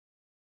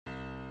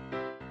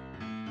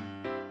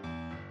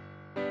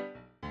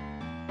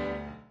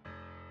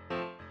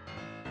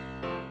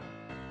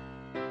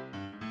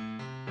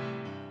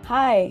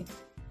Hi,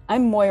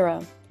 I'm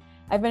Moira.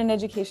 I've been in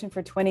education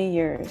for 20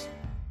 years.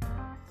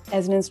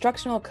 As an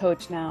instructional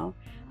coach now,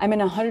 I'm in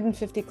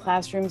 150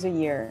 classrooms a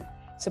year,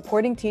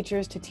 supporting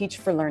teachers to teach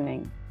for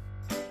learning.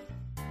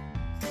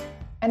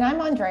 And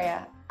I'm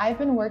Andrea. I've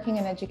been working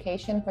in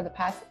education for the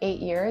past 8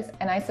 years,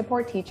 and I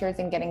support teachers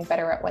in getting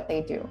better at what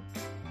they do.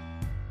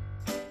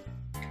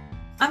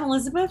 I'm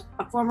Elizabeth,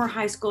 a former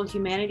high school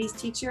humanities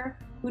teacher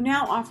who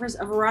now offers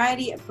a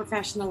variety of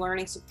professional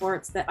learning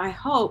supports that I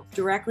hope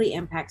directly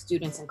impact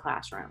students in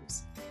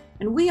classrooms.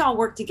 And we all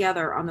work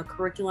together on the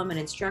curriculum and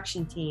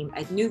instruction team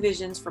at New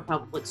Visions for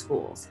Public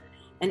Schools,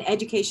 an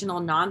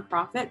educational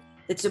nonprofit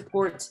that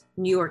supports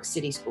New York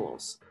City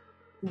schools.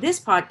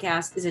 This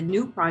podcast is a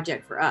new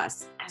project for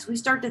us as we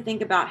start to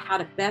think about how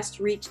to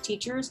best reach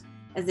teachers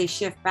as they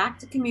shift back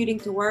to commuting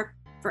to work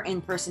for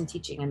in-person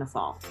teaching in the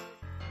fall.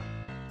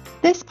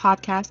 This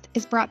podcast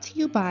is brought to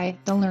you by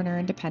the Learner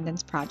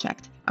Independence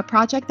Project, a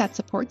project that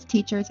supports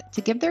teachers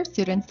to give their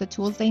students the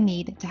tools they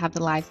need to have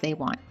the lives they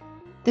want.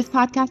 This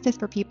podcast is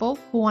for people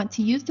who want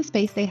to use the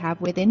space they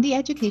have within the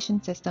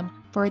education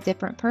system for a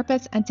different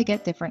purpose and to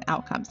get different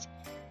outcomes.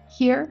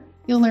 Here,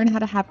 you'll learn how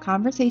to have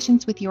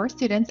conversations with your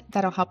students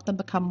that'll help them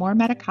become more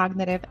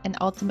metacognitive and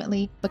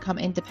ultimately become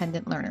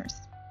independent learners.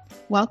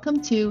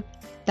 Welcome to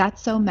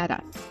That's So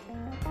Meta.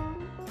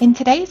 In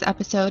today's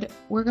episode,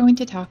 we're going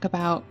to talk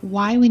about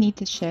why we need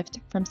to shift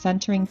from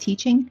centering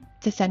teaching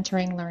to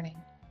centering learning.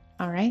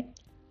 All right,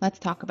 let's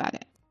talk about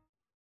it.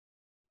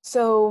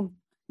 So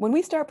when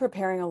we start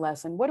preparing a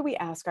lesson, what do we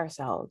ask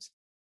ourselves?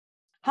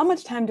 How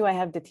much time do I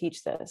have to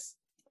teach this?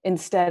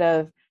 Instead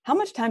of, how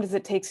much time does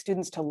it take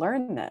students to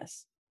learn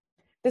this?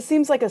 This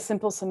seems like a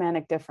simple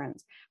semantic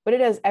difference, but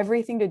it has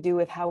everything to do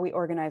with how we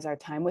organize our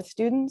time with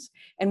students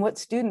and what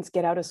students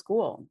get out of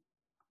school.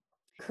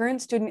 Current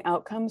student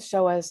outcomes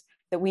show us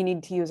that we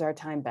need to use our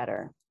time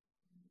better.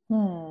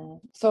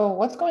 So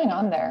what's going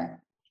on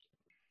there?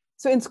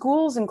 So in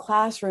schools and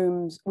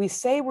classrooms, we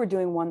say we're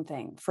doing one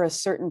thing for a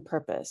certain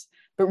purpose,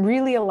 but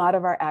really a lot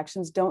of our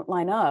actions don't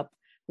line up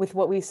with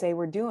what we say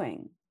we're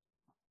doing.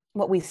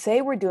 What we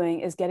say we're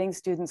doing is getting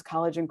students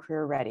college and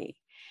career ready,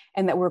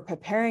 and that we're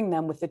preparing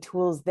them with the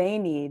tools they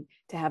need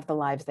to have the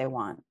lives they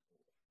want.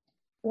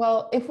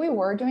 Well, if we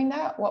were doing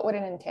that, what would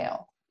it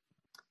entail?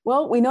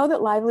 Well, we know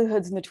that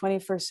livelihoods in the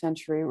 21st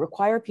century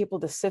require people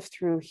to sift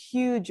through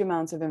huge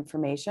amounts of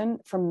information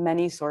from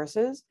many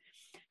sources,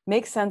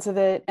 make sense of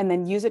it, and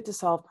then use it to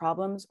solve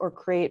problems or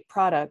create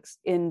products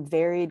in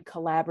varied,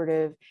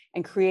 collaborative,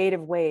 and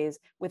creative ways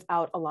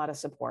without a lot of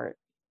support.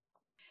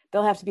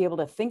 They'll have to be able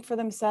to think for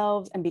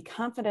themselves and be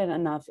confident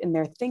enough in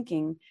their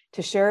thinking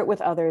to share it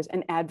with others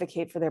and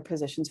advocate for their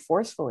positions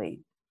forcefully.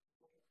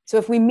 So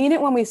if we mean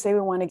it when we say we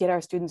want to get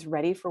our students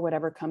ready for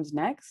whatever comes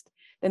next,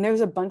 then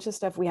there's a bunch of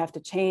stuff we have to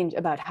change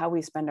about how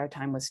we spend our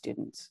time with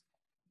students.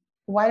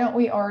 Why don't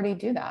we already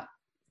do that?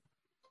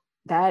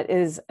 That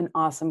is an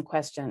awesome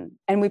question.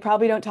 And we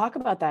probably don't talk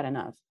about that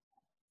enough.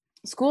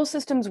 School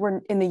systems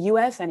were, in the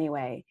US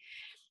anyway,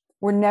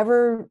 were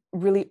never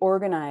really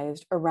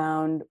organized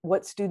around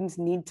what students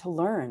need to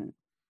learn.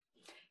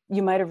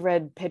 You might have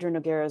read Pedro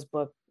Noguera's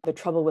book, The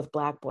Trouble with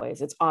Black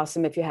Boys. It's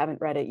awesome. If you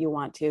haven't read it, you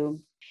want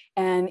to.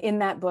 And in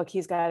that book,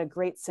 he's got a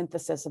great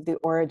synthesis of the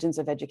origins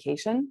of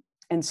education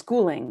and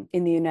schooling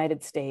in the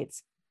United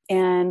States.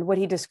 And what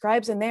he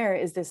describes in there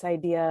is this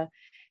idea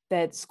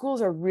that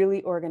schools are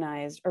really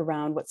organized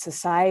around what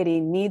society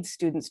needs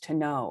students to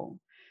know,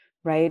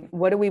 right?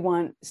 What do we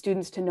want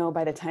students to know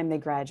by the time they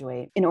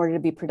graduate in order to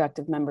be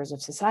productive members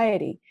of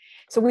society?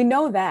 So we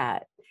know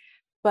that,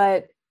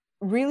 but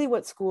really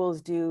what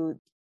schools do,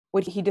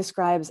 what he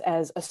describes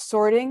as a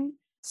sorting,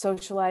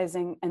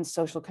 socializing, and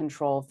social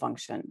control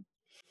function.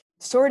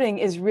 Sorting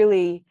is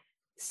really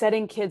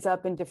setting kids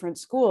up in different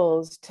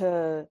schools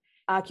to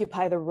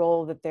occupy the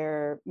role that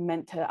they're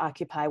meant to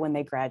occupy when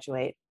they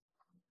graduate.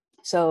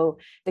 So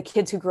the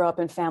kids who grow up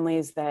in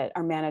families that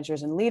are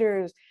managers and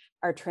leaders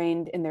are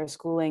trained in their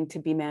schooling to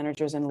be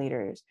managers and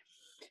leaders.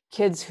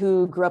 Kids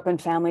who grew up in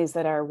families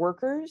that are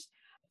workers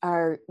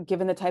are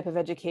given the type of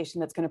education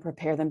that's going to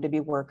prepare them to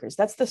be workers.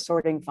 That's the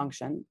sorting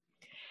function.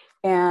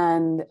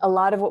 And a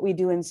lot of what we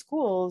do in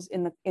schools,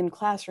 in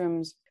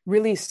classrooms,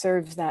 really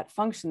serves that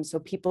function. So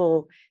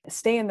people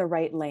stay in the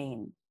right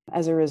lane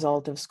as a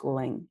result of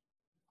schooling.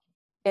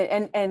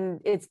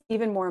 And it's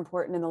even more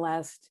important in the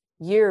last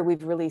year,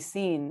 we've really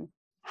seen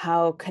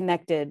how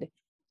connected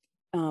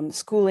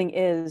schooling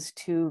is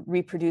to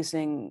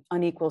reproducing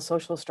unequal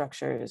social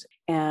structures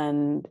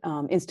and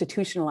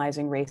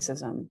institutionalizing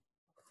racism.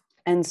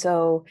 And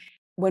so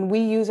when we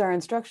use our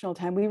instructional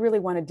time, we really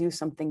want to do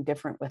something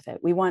different with it.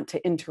 We want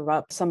to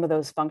interrupt some of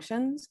those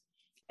functions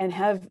and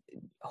have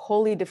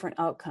wholly different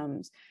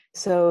outcomes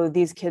so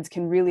these kids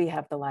can really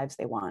have the lives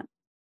they want.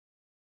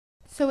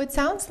 So it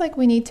sounds like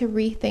we need to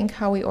rethink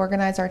how we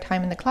organize our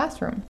time in the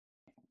classroom.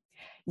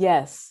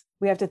 Yes,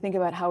 we have to think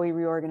about how we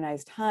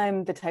reorganize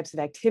time, the types of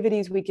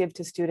activities we give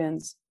to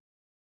students.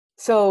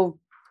 So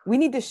we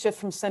need to shift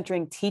from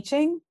centering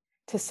teaching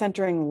to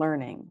centering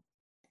learning.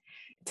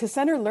 To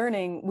center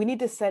learning, we need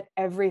to set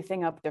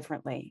everything up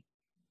differently.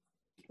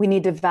 We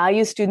need to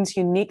value students'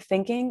 unique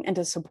thinking and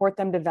to support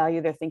them to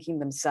value their thinking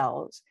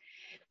themselves.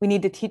 We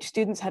need to teach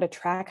students how to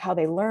track how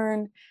they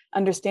learn,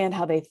 understand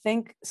how they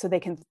think so they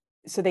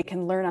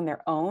can learn on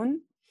their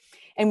own.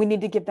 And we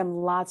need to give them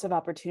lots of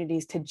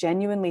opportunities to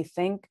genuinely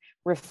think,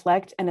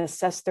 reflect, and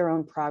assess their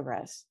own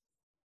progress.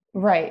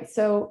 Right.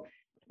 So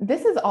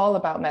this is all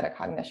about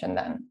metacognition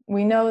then.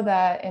 We know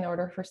that in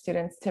order for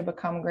students to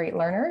become great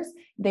learners,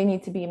 they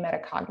need to be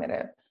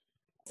metacognitive.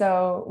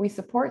 So we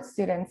support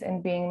students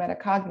in being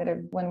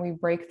metacognitive when we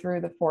break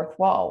through the fourth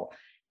wall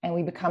and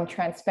we become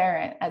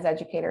transparent as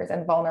educators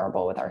and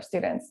vulnerable with our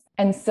students.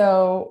 And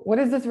so what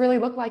does this really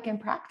look like in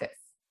practice?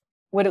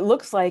 What it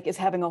looks like is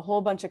having a whole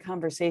bunch of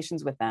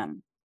conversations with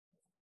them.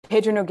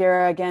 Pedro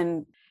Noguera,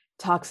 again,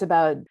 talks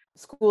about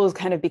schools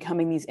kind of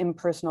becoming these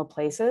impersonal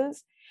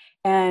places.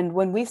 And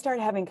when we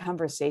start having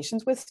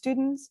conversations with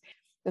students,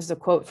 this is a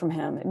quote from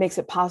him, it makes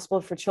it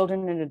possible for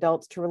children and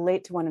adults to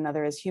relate to one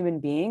another as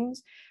human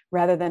beings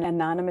rather than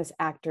anonymous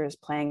actors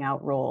playing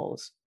out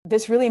roles.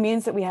 This really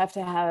means that we have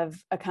to have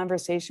a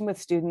conversation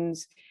with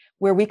students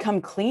where we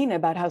come clean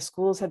about how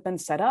schools have been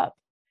set up.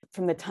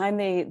 From the time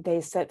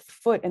they set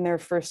foot in their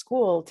first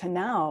school to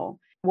now,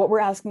 what we're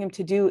asking them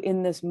to do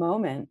in this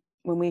moment,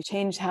 when we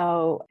change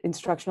how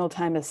instructional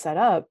time is set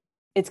up,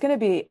 it's going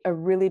to be a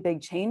really big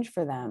change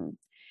for them.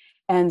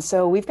 And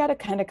so we've got to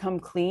kind of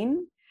come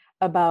clean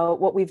about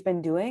what we've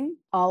been doing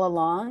all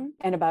along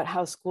and about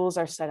how schools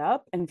are set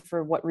up and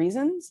for what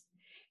reasons.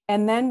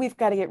 And then we've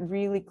got to get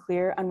really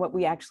clear on what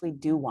we actually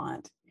do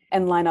want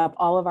and line up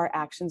all of our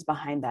actions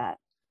behind that.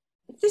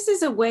 This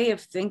is a way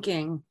of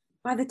thinking.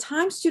 By the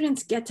time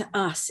students get to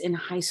us in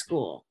high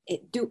school,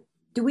 do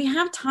we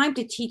have time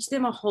to teach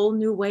them a whole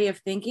new way of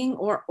thinking,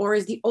 or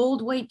is the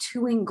old way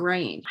too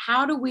ingrained?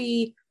 How do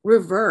we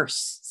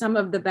reverse some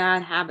of the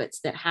bad habits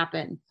that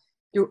happen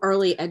through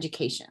early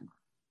education?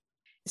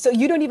 So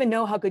you don't even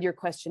know how good your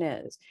question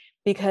is,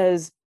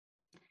 because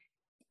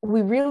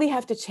we really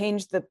have to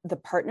change the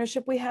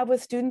partnership we have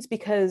with students,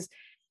 because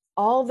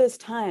all this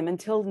time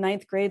until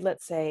ninth grade,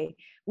 let's say,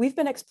 we've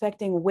been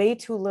expecting way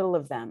too little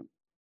of them.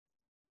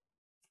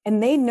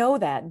 And they know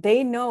that.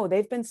 They know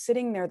they've been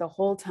sitting there the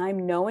whole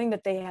time knowing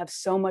that they have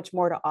so much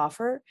more to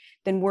offer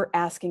than we're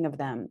asking of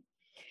them.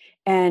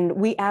 And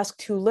we ask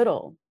too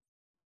little.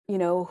 You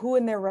know, who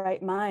in their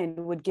right mind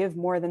would give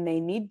more than they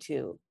need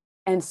to?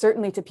 And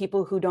certainly to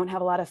people who don't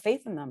have a lot of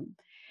faith in them.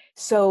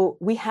 So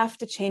we have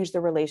to change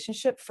the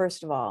relationship,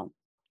 first of all.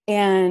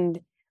 And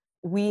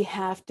we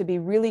have to be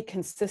really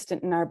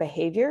consistent in our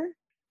behavior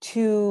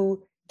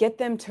to get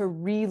them to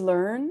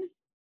relearn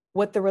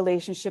what the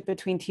relationship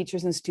between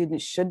teachers and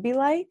students should be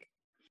like,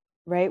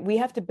 right? We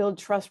have to build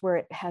trust where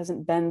it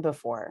hasn't been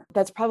before.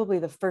 That's probably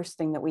the first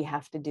thing that we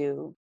have to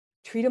do.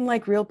 Treat them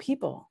like real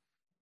people.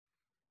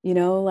 You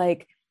know,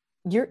 like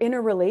you're in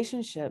a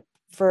relationship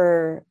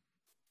for,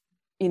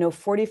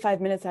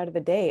 45 minutes out of the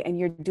day, and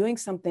you're doing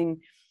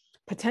something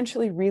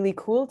potentially really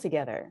cool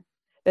together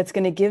that's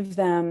going to give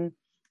them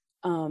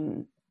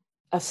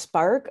a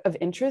spark of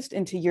interest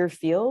into your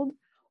field,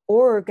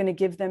 or going to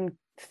give them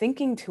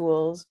thinking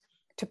tools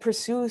to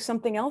pursue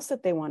something else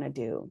that they want to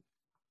do.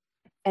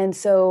 And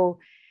so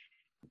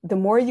the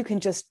more you can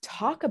just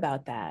talk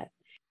about that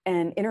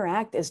and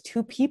interact as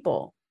two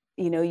people,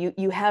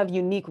 you have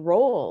unique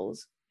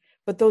roles,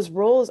 but those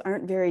roles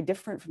aren't very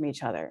different from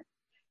each other,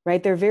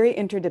 right? They're very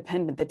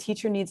interdependent. The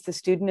teacher needs the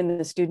student and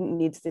the student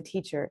needs the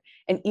teacher.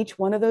 And each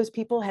one of those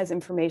people has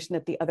information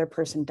that the other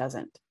person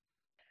doesn't.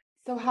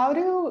 So how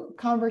do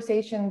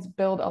conversations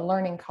build a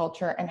learning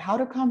culture, and how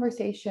do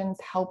conversations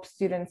help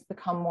students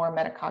become more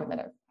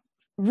metacognitive?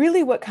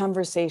 Really, what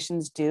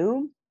conversations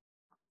do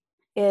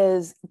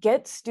is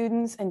get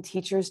students and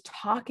teachers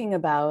talking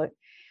about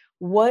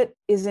what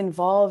is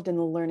involved in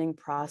the learning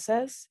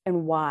process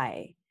and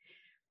why,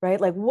 right?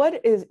 Like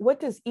what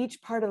does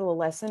each part of the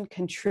lesson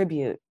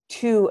contribute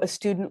to a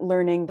student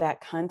learning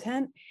that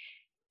content?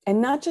 And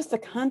not just the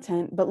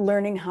content, but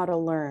learning how to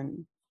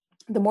learn.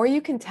 The more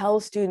you can tell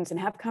students and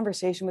have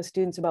conversation with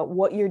students about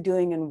what you're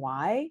doing and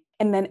why,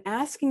 and then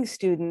asking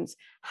students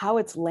how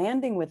it's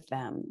landing with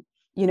them,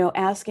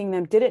 asking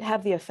them, did it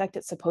have the effect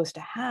it's supposed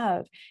to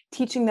have?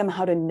 Teaching them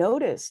how to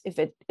notice if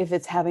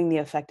it's having the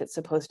effect it's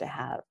supposed to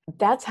have.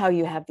 That's how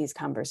you have these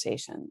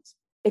conversations.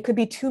 It could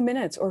be 2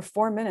 minutes or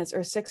 4 minutes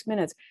or 6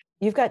 minutes.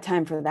 You've got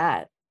time for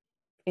that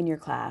in your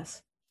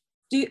class.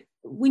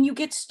 When you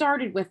get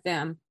started with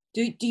them,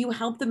 do you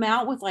help them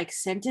out with like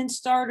sentence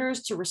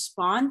starters to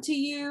respond to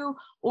you?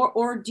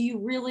 Or do you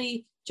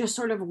really just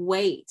sort of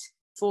wait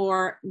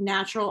for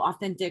natural,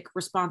 authentic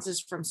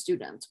responses from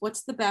students?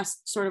 What's the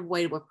best sort of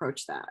way to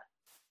approach that?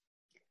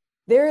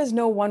 There is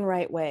no one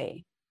right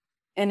way.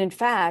 And in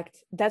fact,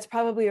 that's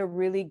probably a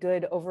really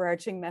good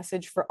overarching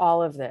message for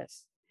all of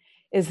this,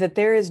 is that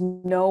there is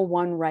no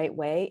one right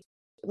way.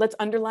 Let's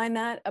underline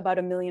that about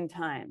 1 million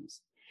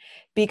times.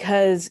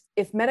 Because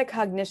if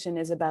metacognition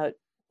is about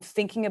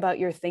thinking about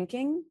your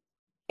thinking,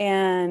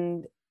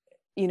 and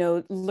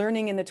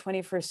learning in the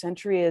 21st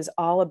century is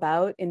all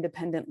about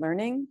independent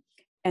learning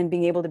and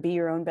being able to be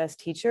your own best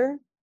teacher,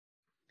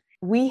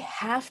 We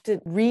have to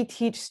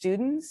reteach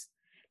students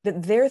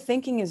that their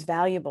thinking is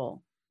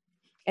valuable.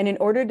 And in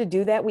order to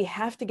do that, we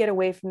have to get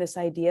away from this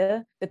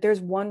idea that there's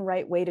one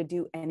right way to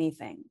do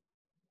anything.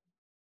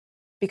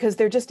 Because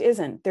there just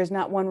isn't. There's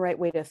not one right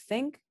way to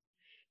think.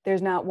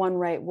 There's not one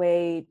right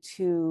way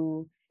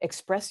to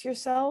express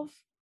yourself.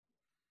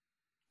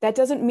 That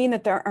doesn't mean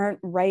that there aren't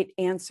right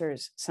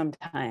answers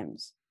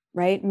sometimes,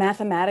 right?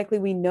 Mathematically,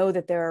 we know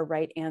that there are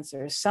right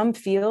answers. Some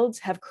fields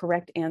have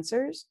correct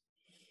answers.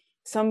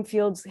 Some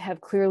fields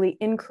have clearly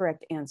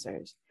incorrect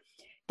answers.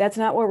 That's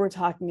not what we're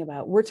talking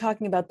about. We're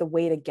talking about the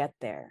way to get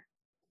there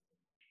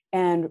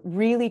and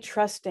really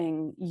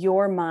trusting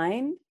your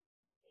mind,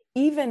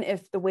 even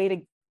if the way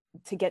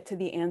to get to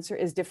the answer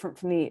is different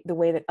from the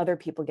way that other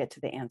people get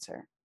to the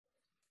answer.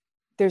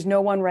 There's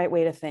no one right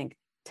way to think.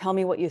 Tell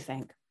me what you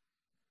think.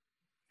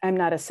 I'm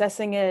not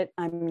assessing it.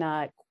 I'm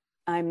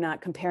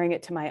not comparing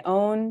it to my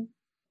own.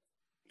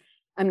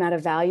 I'm not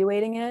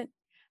evaluating it.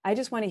 I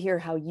just want to hear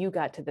how you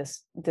got to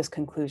this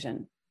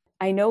conclusion.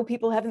 I know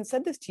people haven't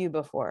said this to you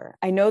before.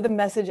 I know the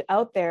message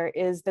out there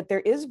is that there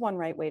is one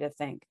right way to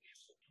think,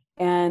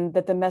 and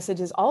that the message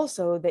is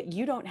also that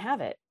you don't have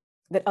it,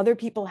 that other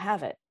people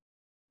have it.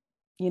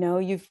 You know,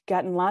 you've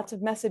gotten lots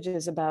of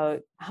messages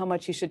about how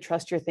much you should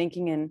trust your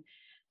thinking and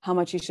how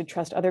much you should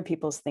trust other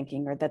people's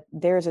thinking, or that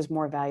theirs is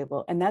more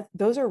valuable. And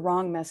those are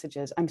wrong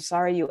messages. I'm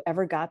sorry you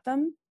ever got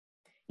them.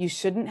 You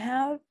shouldn't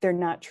have. They're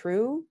not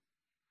true.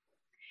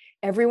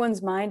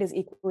 Everyone's mind is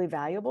equally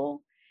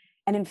valuable.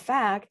 And in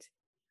fact,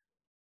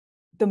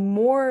 the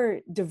more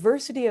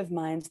diversity of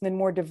minds, the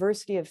more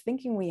diversity of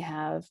thinking we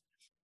have,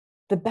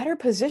 the better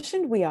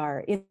positioned we are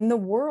in the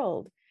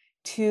world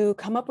to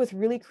come up with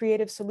really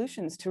creative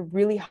solutions to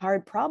really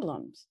hard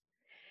problems.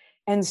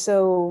 And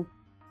so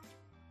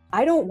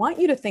I don't want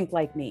you to think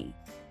like me.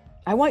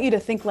 I want you to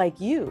think like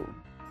you.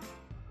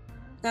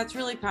 That's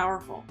really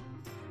powerful.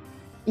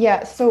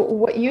 Yeah, so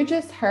what you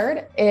just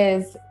heard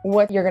is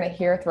what you're going to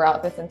hear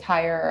throughout this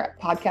entire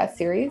podcast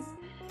series.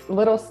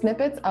 Little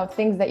snippets of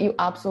things that you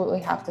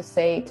absolutely have to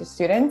say to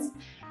students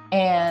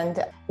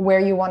and where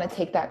you want to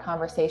take that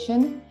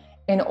conversation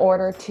in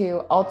order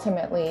to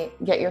ultimately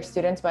get your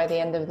students by the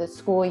end of the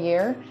school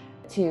year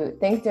to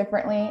think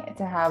differently,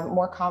 to have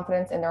more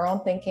confidence in their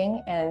own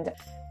thinking and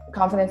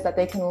confidence that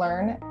they can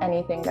learn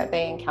anything that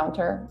they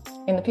encounter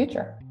in the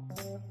future.